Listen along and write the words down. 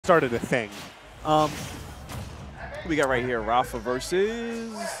started a thing. We got right here Rafa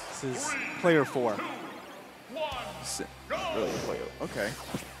versus. This is player 4. Really player. Okay.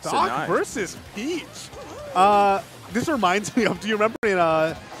 Doc Sinai. versus Peach. This reminds me of. Do you remember in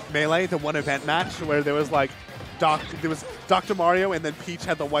Melee, the one event match where there was like there was Dr. Mario and then Peach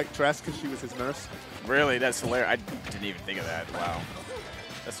had the white dress because she was his nurse? Really? That's hilarious. I didn't even think of that. Wow.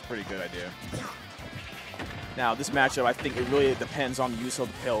 That's a pretty good idea. Now, this matchup, I think it really depends on the use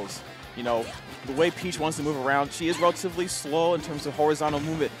of the pills. You know, the way Peach wants to move around, she is relatively slow in terms of horizontal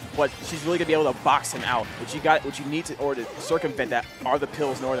movement, but she's really going to be able to box him out. What you need to, or to circumvent that, are the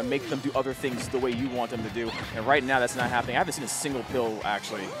pills in order to make them do other things the way you want them to do. And right now, that's not happening. I haven't seen a single pill,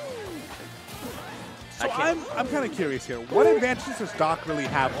 actually. So I'm kind of curious here. What advantages does Doc really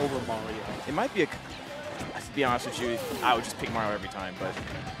have over Mario? It might be a... To be honest with you, I would just pick Mario every time, but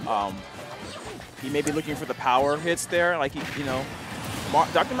he may be looking for the power hits there. Like, you know,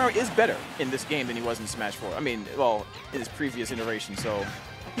 Dr. Mario is better in this game than he was in Smash 4. I mean, well, in his previous iteration, so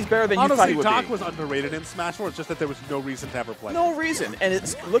he's better than you thought he would be. Honestly, Doc was underrated in Smash 4. It's just that there was no reason to ever play. No reason, and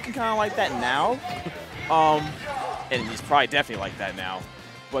it's looking kind of like that now. And he's probably definitely like that now.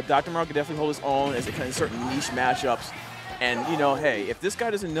 But Dr. Mario can definitely hold his own as in certain niche matchups. And, you know, hey, if this guy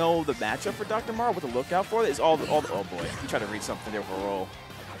doesn't know the matchup for Dr. Mario, what to look out for is all the oh, boy, he tried to read something there for a roll.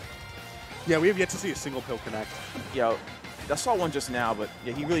 Yeah, we have yet to see a single pill connect. Yeah, I saw one just now, but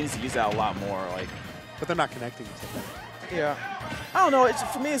yeah, he really needs to use that a lot more. Like, but they're not connecting. Yeah. I don't know.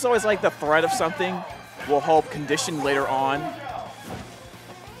 For me, it's always like the threat of something will help condition later on.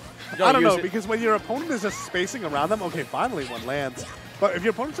 I don't know, because when your opponent is just spacing around them, okay, finally one lands. But if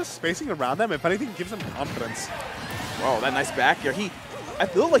your opponent's just spacing around them, if anything, it gives them confidence. Whoa, that nice back air. I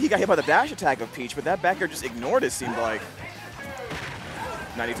feel like he got hit by the dash attack of Peach, but that back air just ignored it, seemed like.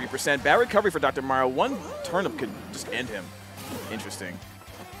 93%. Bad recovery for Dr. Mario. One turnip could just end him. Interesting.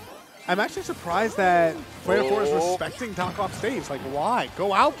 I'm actually surprised that Player 4 is respecting Doc off stage. Like, why?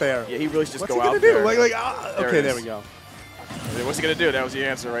 Go out there. Yeah, he really should just go What's out he there. going to do? Okay, there we go. What's he going to do? That was the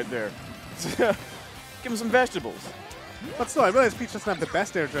answer right there. Give him some vegetables. But still, I realize Peach doesn't have the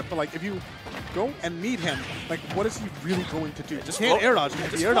best air drift, but like if you go and meet him, like what is he really going to do? Just can't air dodge.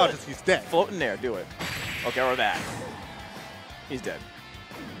 If he air dodges, he's dead. Float in there, do it. Okay, or that. He's dead.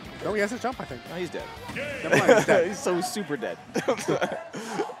 No, he has a jump, I think. No, he's dead. Never mind, he's dead. He's so super dead.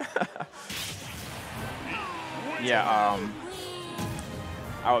 Yeah,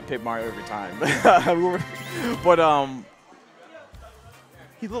 I would pick Mario every time. But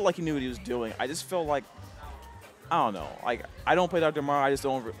he looked like he knew what he was doing. I just feel like, I don't know. Like, I don't play Dr. Mario. I just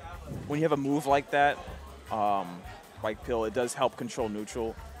don't. When you have a move like that, like Pill, it does help control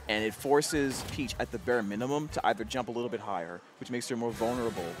neutral, and it forces Peach at the bare minimum to either jump a little bit higher, which makes her more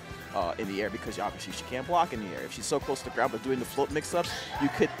vulnerable in the air because obviously she can't block in the air. If she's so close to the ground, but doing the float mix-ups, you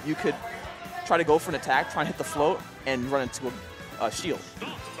could try to go for an attack, try and hit the float, and run into a shield.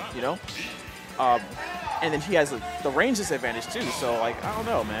 You know. And then he has the range disadvantage too. So like, I don't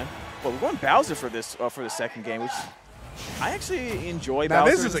know, man. Well, we're going Bowser for this for the second game, which I actually enjoy. Now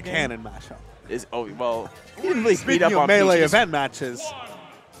Bowser this is a game. canon matchup. Well, he didn't really beat up of on Melee Peaches. event matches.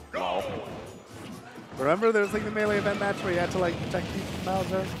 Well, Remember there was like the Melee event match where you had to like protect Peach from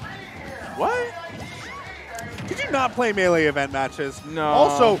Bowser? what? Did you not play Melee event matches? No.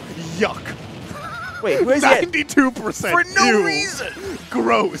 Also, yuck. Wait, who is that? 92%. For no Ew. reason.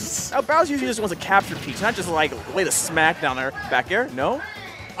 Gross. Now, Bowser usually just wants to capture Peach, not just like lay the smack down there back air. No.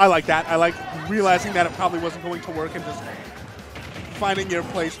 I like that. I like realizing that it probably wasn't going to work and just finding your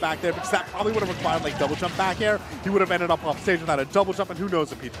place back there, because that probably would have required like double jump back air. He would have ended up off stage without a double jump, and who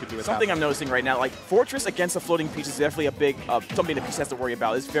knows if Peach could do it. Something I'm noticing right now, like Fortress against a floating Peach is definitely a big something that Peach has to worry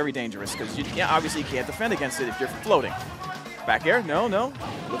about. It's very dangerous because obviously you can't defend against it if you're floating. Back air? No.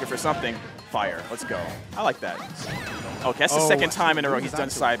 Looking for something. Fire. Let's go. I like that. Okay, that's the second time in a row he's done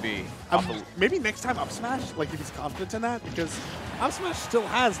side B. Maybe next time up smash, like if he's confident in that, because up smash still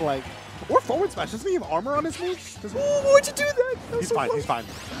has like, or forward smash. Doesn't he have armor on his moves? Why'd you do that? He's so fine. He's fine.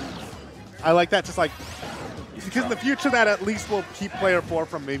 I like that. Just like, because in the future that at least will keep player 4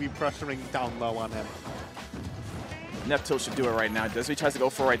 from maybe pressuring down low on him. Neptune should do it right now. Does he tries to go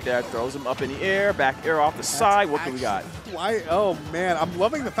for right there, throws him up in the air, back air off the side. What do we got? Why? Oh man, I'm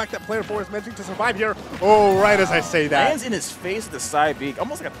loving the fact that player 4 is managing to survive here. Oh, right as I say that. Lands in his face with the side B,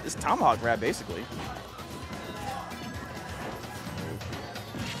 almost like this tomahawk grab, basically.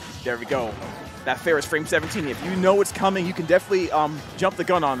 There we go. That fair is frame 17. If you know it's coming, you can definitely jump the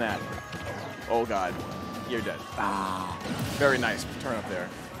gun on that. Oh god, you're dead. Ah, very nice turn up there.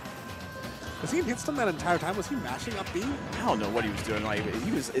 Was he in hit stun that entire time? Was he mashing up B? I don't know what he was doing. Like it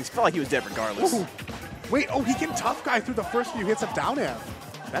felt like he was dead regardless. Ooh. Wait, oh, he can tough guy through the first few hits of down air.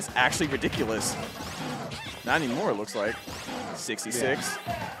 That's actually ridiculous. Not anymore, it looks like. 66.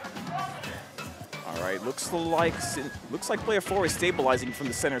 All right, looks like player 4 is stabilizing from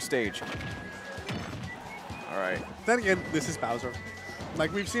the center stage. All right. Then again, this is Bowser.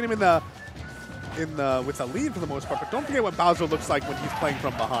 Like, we've seen him with the lead for the most part, but don't forget what Bowser looks like when he's playing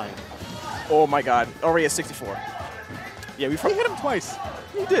from behind. Oh my God, already at 64. Yeah, He hit him twice.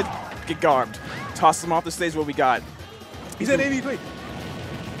 He did. Get garbed. Toss him off the stage. What we got? He's at 83.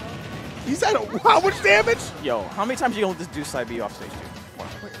 He's at how much damage? Yo, how many times are you going to do side B off stage,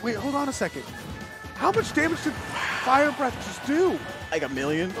 dude? Wait, hold on a second. How much damage did Fire Breath just do? Like 1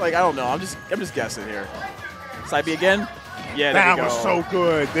 million? Like, I don't know. I'm just guessing here. Side B again? Yeah, there we go. That was so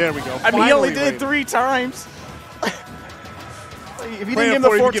good. There we go. I mean, he only did it 3 times. If he didn't give him the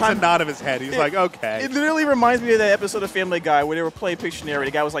 4 gives a nod of his head. He's like, okay. It literally reminds me of that episode of Family Guy where they were playing Pictionary.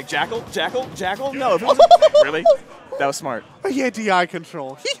 The guy was like, Jackal, Jackal, Jackal. No, if it was really? That was smart. He had DI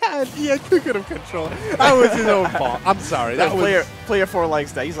control. He had good of control. That was his own fault. I'm sorry. That was player 4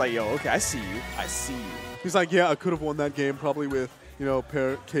 likes that. He's like, yo, okay, I see you. I see you. He's like, yeah, I could have won that game probably with, you know,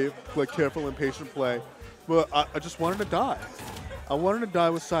 careful and patient play. But I just wanted to die. I wanted to die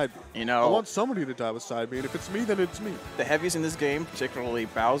with side B. You know, I want somebody to die with side B, and if it's me, then it's me. The heavies in this game, particularly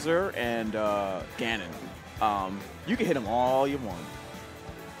Bowser and Ganon, you can hit them all you want.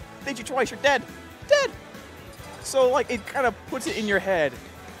 They hit you twice, you're dead. Dead. So, like, it kind of puts it in your head.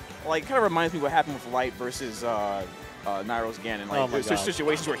 Like, kind of reminds me what happened with Light versus Nairo's Ganon. Like, there's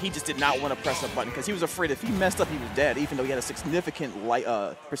situations where he just did not want to press a button because he was afraid if he messed up, he was dead, even though he had a significant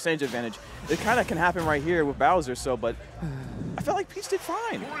percentage advantage. It kind of can happen right here with Bowser, so, but I felt like Peach did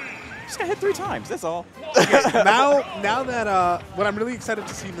fine. Just got hit 3 times, that's all. Okay, now that what I'm really excited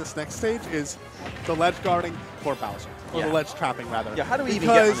to see in this next stage is the ledge guarding for Bowser. Or the ledge trapping, rather. Yeah, how do we even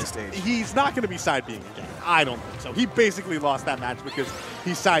get on this stage? He's not going to be side B'ing again. I don't think so. He basically lost that match because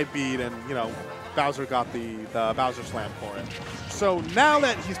he side B'd and, you know, Bowser got the Bowser Slam for it. So now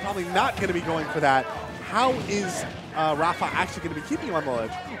that he's probably not going to be going for that, how is Rafa actually going to be keeping him on the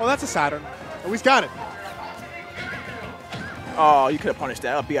ledge? Oh, that's a Saturn. Oh, he's got it. Oh, you could have punished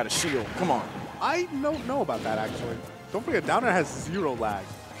that. That'll be out of shield. Come on. I don't know about that, actually. Don't forget, down there has 0 lag.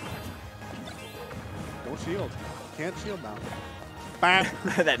 Don't shield. Can't shield now. Bam.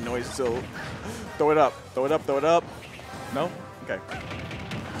 That noise, so throw it up. Throw it up. Throw it up. No? Okay.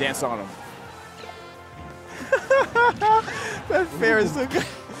 Dance on him. That fair is so good.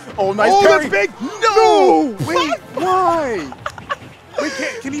 Oh, nice parry. That's big. No! Wait, why? Wait,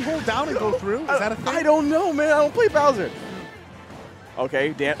 can he hold down and go through? Is that a thing? I don't know, man. I don't play Bowser. Okay,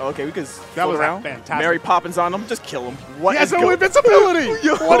 okay, we can that was around. Fantastic. Mary Poppins on him. Just kill him. What? He has no invincibility.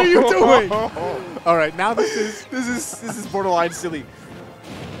 What are you doing? All right, now this is borderline silly.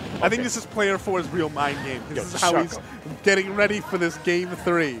 I think this is player 4's real mind game. This is how he's getting ready for this game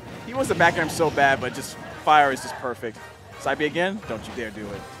 3. He wants to back him so bad, but just fire is just perfect. Side B again? Don't you dare do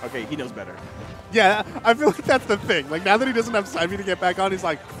it. Okay, he knows better. Yeah, I feel like that's the thing. Like, now that he doesn't have side B to get back on, he's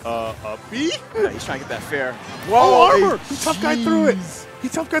like, a B? Yeah, he's trying to get that fair. Whoa, oh, armor! He tough guy through it. He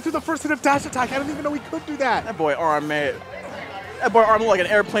tough guy through the first hit of dash attack. I didn't even know he could do that. That boy arm made. That boy arm looked like an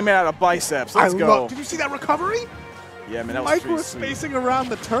airplane made out of biceps. Let's go. Did you see that recovery? Yeah, man, that was Micro spacing around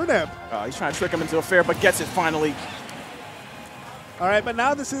the turnip. He's trying to trick him into a fair, but gets it finally. All right, but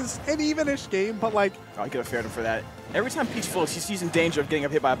now this is an even-ish game, but like... Oh, he could have faired him for that. Every time Peach floats, he's in danger of getting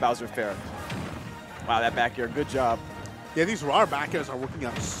hit by a Bowser fair. Wow, that back air, good job. Yeah, these raw back airs are working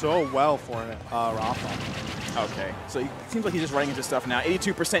out so well for Rafa. Okay, so it seems like he's just running into stuff now.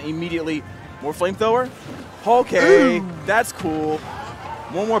 82% immediately. More flamethrower? Okay, that's cool.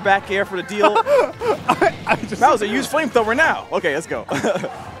 One more back air for the deal. Bowser, use flamethrower now. Okay, let's go.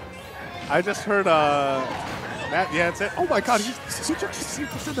 I just heard that. Yeah, that's it. Oh my God, he took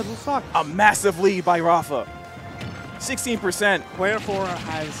 16% of the stock. A massive lead by Rafa. 16%. Player 4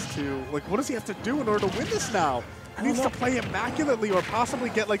 has to, like, what does he have to do in order to win this now? He needs to play immaculately or possibly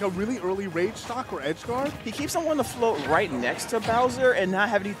get like a really early rage stock or edge guard. He keeps someone to float right next to Bowser and not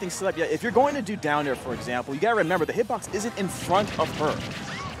have anything set up yet. If you're going to do down air, for example, you got to remember the hitbox isn't in front of her.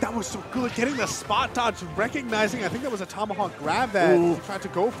 That was so good. Getting the spot dodge, recognizing, I think that was a tomahawk grab that he tried to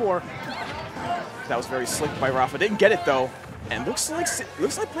go for. That was very slick by Rafa. Didn't get it though. And looks like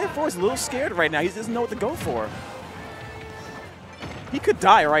player 4 is a little scared right now. He doesn't know what to go for. He could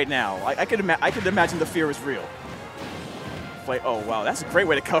die right now. I could imagine the fear is real. Like, oh wow, that's a great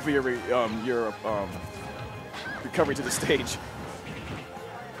way to cover your recovery to the stage.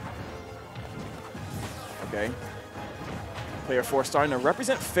 Okay. Player 4 starting to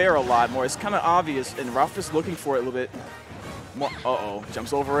represent fair a lot more. It's kind of obvious, and Rafa's looking for it a little bit more. Uh-oh,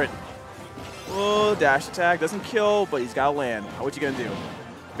 jumps over it. Oh, dash attack, doesn't kill, but he's got to land. What you gonna do?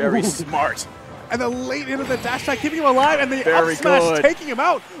 Very smart. And then late into the dash attack, keeping him alive, and the Very up smash good. taking him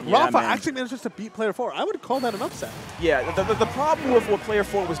out. Yeah, Rafa man. actually manages to beat player 4. I would call that an upset. Yeah, the problem with what player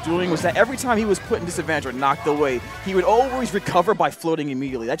 4 was doing was that every time he was put in disadvantage or knocked away, he would always recover by floating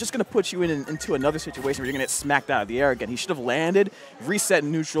immediately. That's just going to put you into another situation where you're going to get smacked out of the air again. He should have landed, reset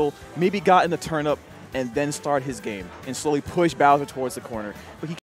neutral, maybe gotten the turn up, and then start his game and slowly push Bowser towards the corner. But he